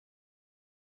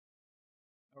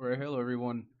Alright, hello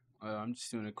everyone. I'm just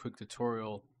doing a quick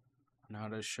tutorial on how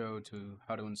to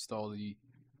install the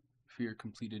Fear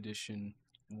Complete Edition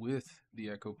with the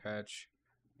EchoPatch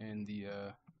and the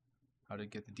how to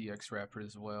get the DX wrapper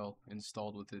as well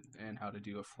installed with it, and how to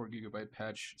do a 4 GB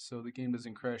patch so the game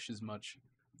doesn't crash as much.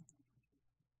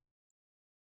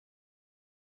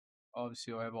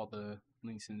 Obviously, I'll have all the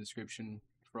links in the description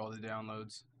for all the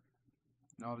downloads.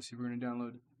 And obviously, we're going to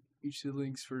download each of the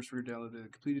links. First, we're going to download the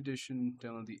Complete Edition,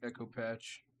 download the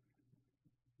EchoPatch,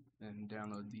 and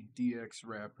download the DX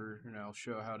wrapper, and I'll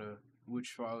show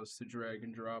which files to drag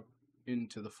and drop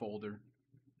into the folder.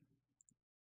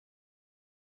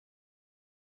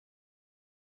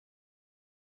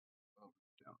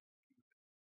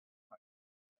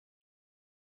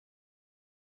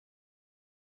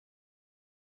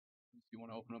 You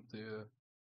want to open up the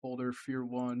folder Fear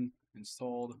 1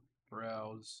 installed,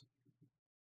 browse,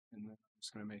 and then I'm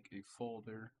just going to make a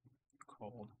folder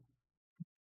called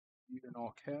in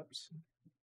all caps.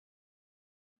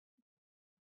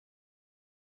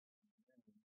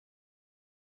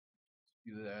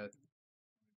 Do that.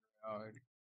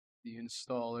 The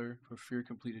installer for Fear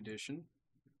Complete Edition.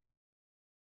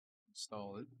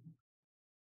 Install it.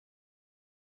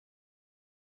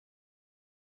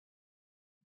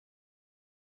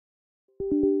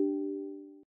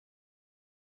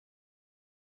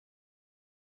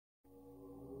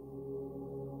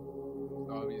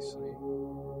 Obviously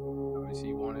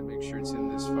you want to make sure it's in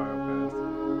this file path.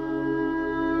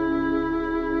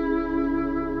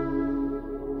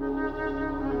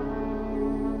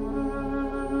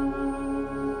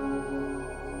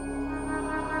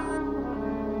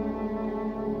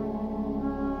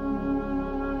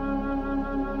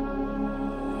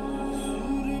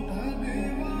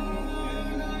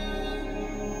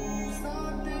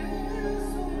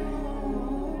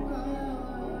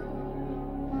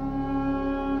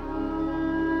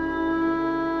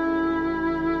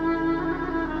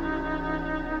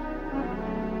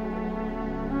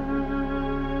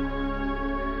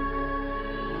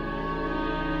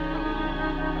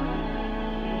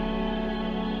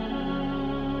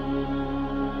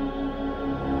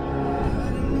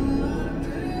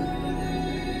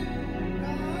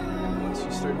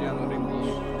 Start downloading the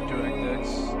DirectX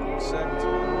sect.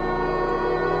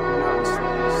 Now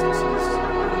install this. This is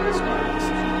my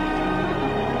decision.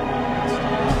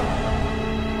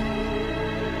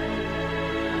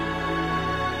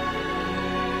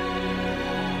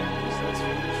 So that's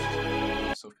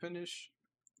finished. So finish.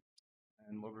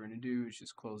 And what we're going to do is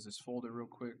just close this folder real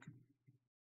quick.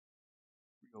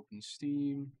 Reopen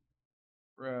Steam.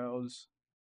 Browse.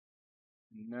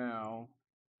 Now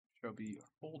there'll be a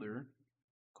folder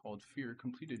called Fear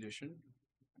Complete Edition,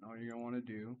 and all you're going to want to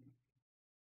do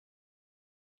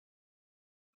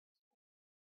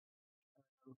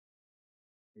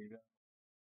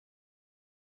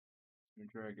is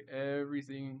drag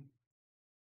everything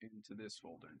into this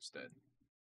folder instead.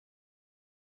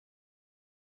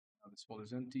 Now this folder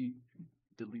is empty,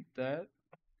 delete that,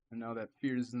 and now that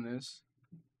Fear is in this,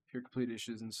 Fear Complete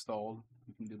Edition is installed.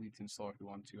 You can delete the installer if you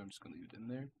want to. I'm just going to leave it in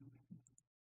there.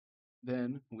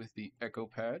 Then, with the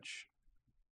EchoPatch,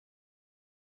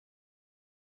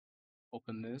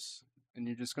 open this, and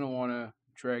you're just going to want to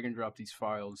drag and drop these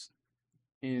files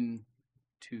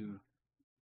into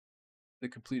the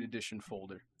Complete Edition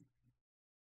folder.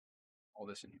 All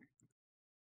this in here.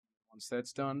 Once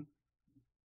that's done,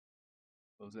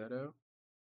 close that out.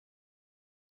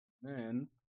 Then,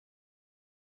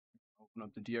 open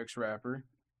up the DX wrapper,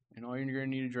 and all you're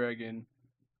going to need to drag in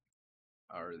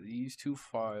are these two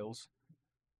files.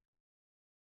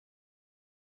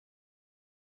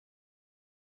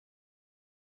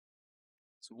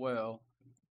 As well,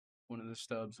 one of the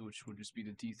stubs, which will just be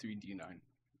the D3, D9.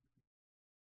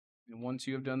 And once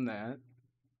you have done that,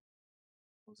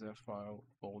 close that file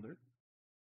folder,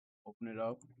 open it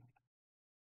up.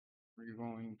 We're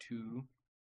going to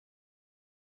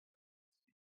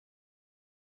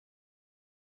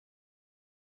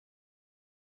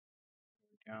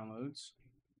downloads,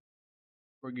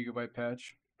 4 GB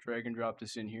patch, drag and drop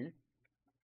this in here,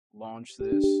 launch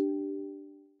this,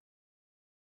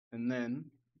 and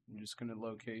then I'm just going to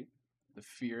locate the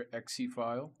Fear exe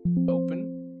file,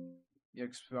 open. The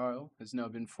exe file has now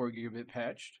been 4 GB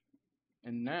patched,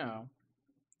 and now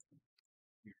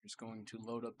we're just going to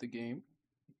load up the game.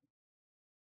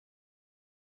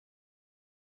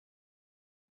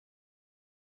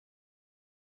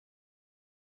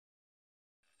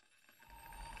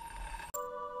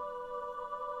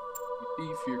 You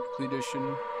see Fear Complete Edition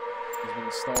has been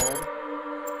installed.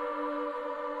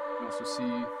 You can also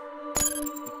see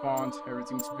The font,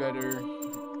 everything's better.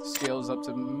 The scale's up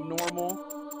to normal.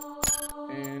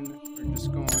 And we're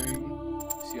just going,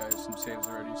 see I have some saves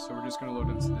already, so we're just going to load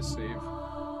into this save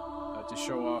to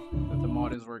show off that the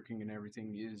mod is working and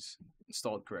everything is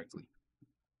installed correctly.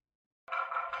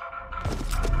 As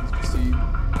you can see, I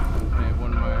have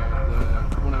one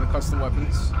of the custom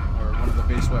weapons, or one of the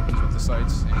base weapons with the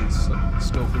sights, and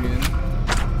scoping in.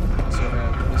 I also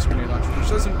have this grenade launcher, which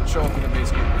doesn't show up in the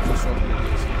base game, it just shows up in the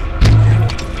base game.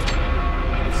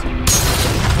 You can see,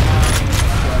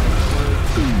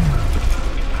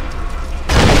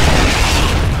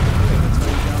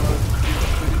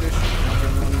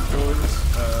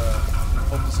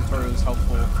 hope this tutorial is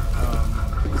helpful.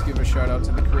 Please give a shout out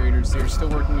to the creators. They're still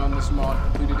working on this mod,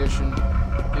 complete edition.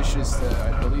 It's just,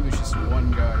 I believe it's just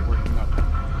one guy working on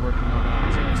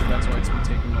it, so that's why it's been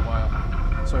taking a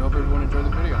while. So I hope everyone enjoyed the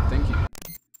video. Thank you.